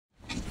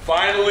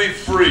finally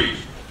free.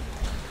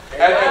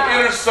 At the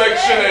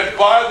intersection and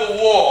by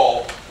the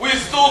wall, we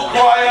still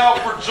cry out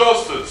for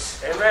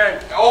justice.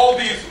 Amen. All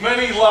these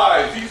many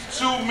lives, these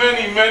too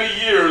many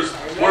years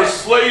where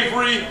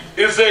slavery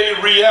is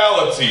a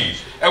reality,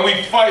 and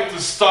we fight to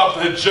stop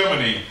the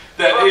hegemony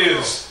that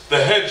is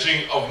the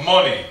hedging of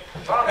money,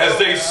 as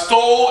they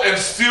stole and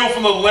steal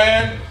from the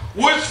land,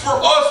 which for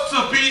us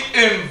to be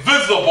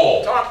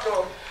invisible.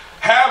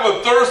 Have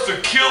a thirst to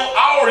kill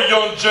our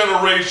young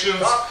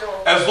generations,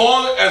 as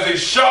long as a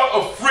shout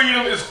of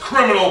freedom is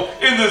criminal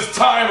in this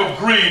time of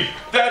greed.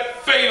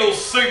 That fatal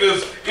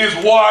sickness is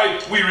why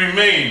we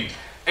remain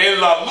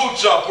en la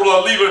lucha por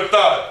la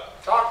libertad.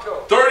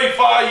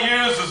 35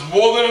 years is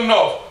more than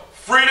enough.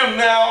 Freedom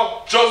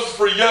now, justice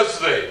for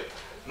yesterday.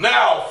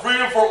 Now,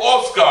 freedom for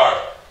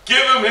Oscar.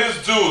 Give him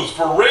his dues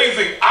for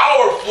raising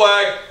our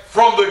flag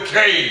from the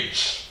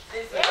cage.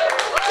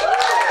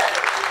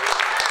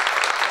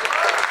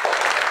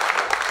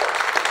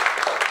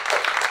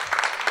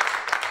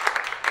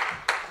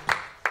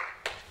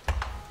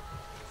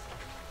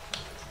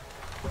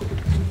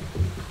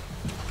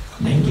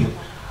 Thank you.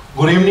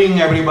 Good evening,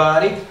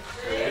 everybody.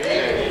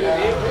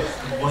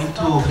 I'm going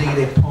to read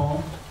a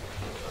poem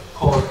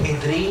called A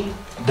Dream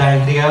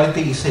That in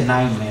Reality is a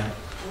Nightmare.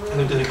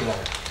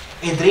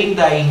 A dream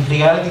that in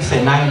reality is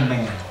a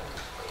nightmare.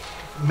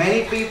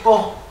 Many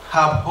people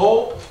have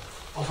hope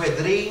of a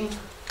dream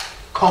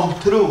come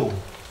true.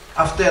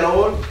 After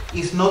all,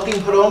 it's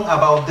nothing wrong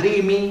about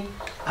dreaming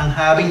and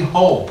having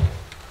hope.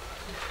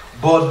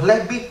 But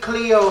let's be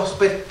clear of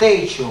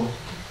expectation,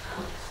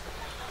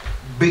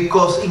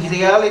 because in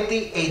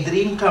reality, a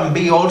dream can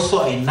be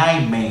also a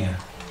nightmare.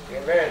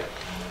 Amen.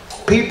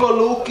 People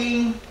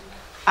looking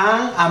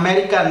an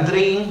American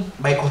dream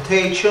by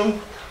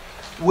quotation,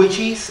 which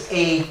is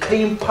a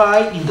cream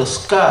pie in the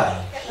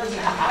sky.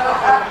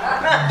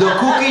 The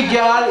cookie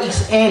jar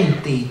is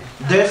empty.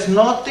 There's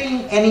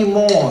nothing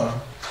anymore,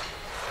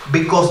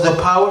 because the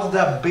powers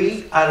that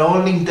be are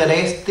only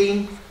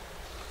interested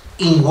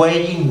in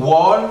waging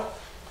war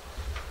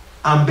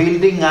and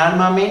building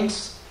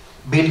armaments,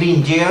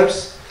 building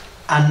jails,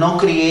 and not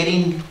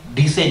creating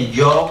decent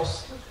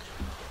jobs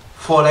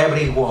for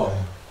everyone.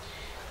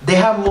 They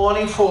have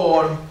money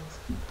for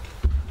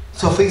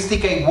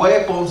sophisticated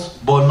weapons,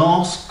 but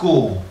no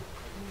school.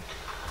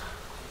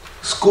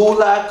 School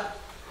lack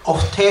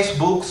of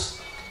textbooks,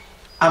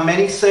 and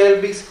many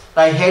services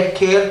like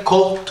healthcare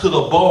cut to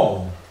the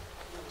bone.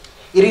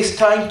 It is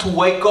time to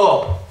wake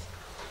up,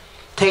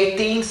 take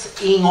things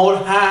in our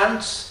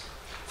hands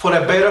for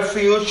a better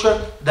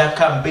future that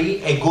can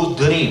be a good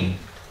dream.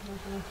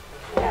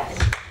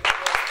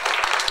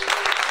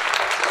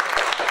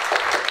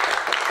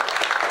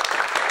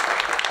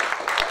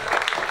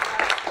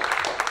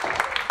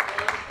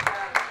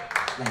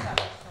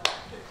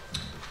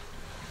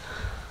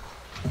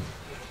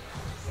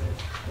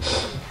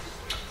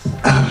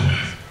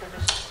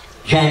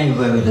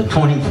 January the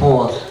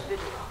 24th,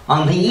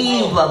 on the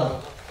eve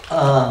of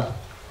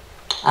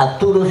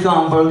Arturo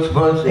Schomburg's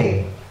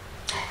birthday,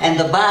 and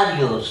the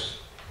barrios,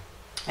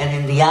 and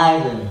in the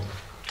island,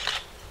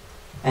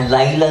 and La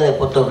Isla de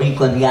Puerto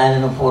Rico, and the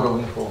island of Puerto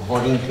Rico,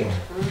 Borinque.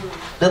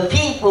 The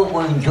people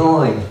were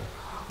enjoyed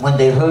when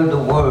they heard the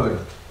word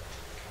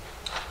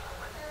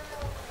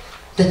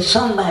that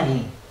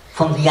somebody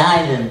from the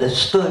island that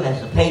stood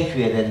as a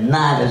patriot and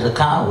not as a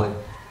coward.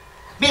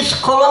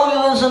 This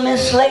colonialism is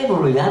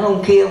slavery. I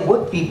don't care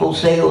what people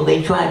say or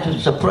they try to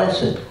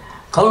suppress it.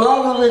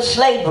 Colonial is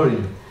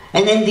slavery.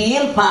 And in the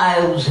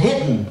empire it was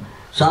hidden.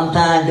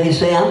 Sometimes they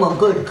say I'm a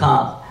good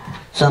cop.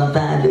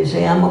 Sometimes they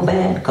say I'm a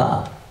bad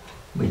cop.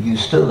 But you're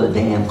still a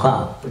damn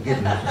cop.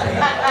 Forgive me for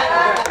saying.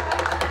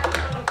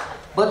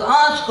 But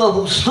Oscar,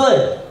 who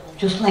stood,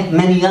 just like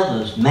many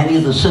others, many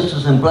of the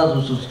sisters and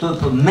brothers who stood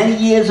for many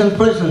years in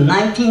prison,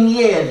 19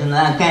 years in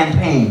our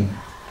campaign,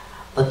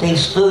 but they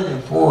stood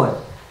and fought.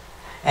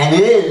 And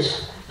it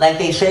is, like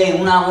they say,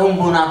 una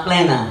bomba, una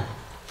plena,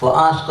 for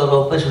Oscar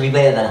Lopez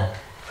Rivera.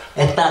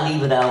 Está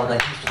libre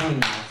ahora. He's free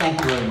now. Thank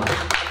you very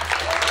much.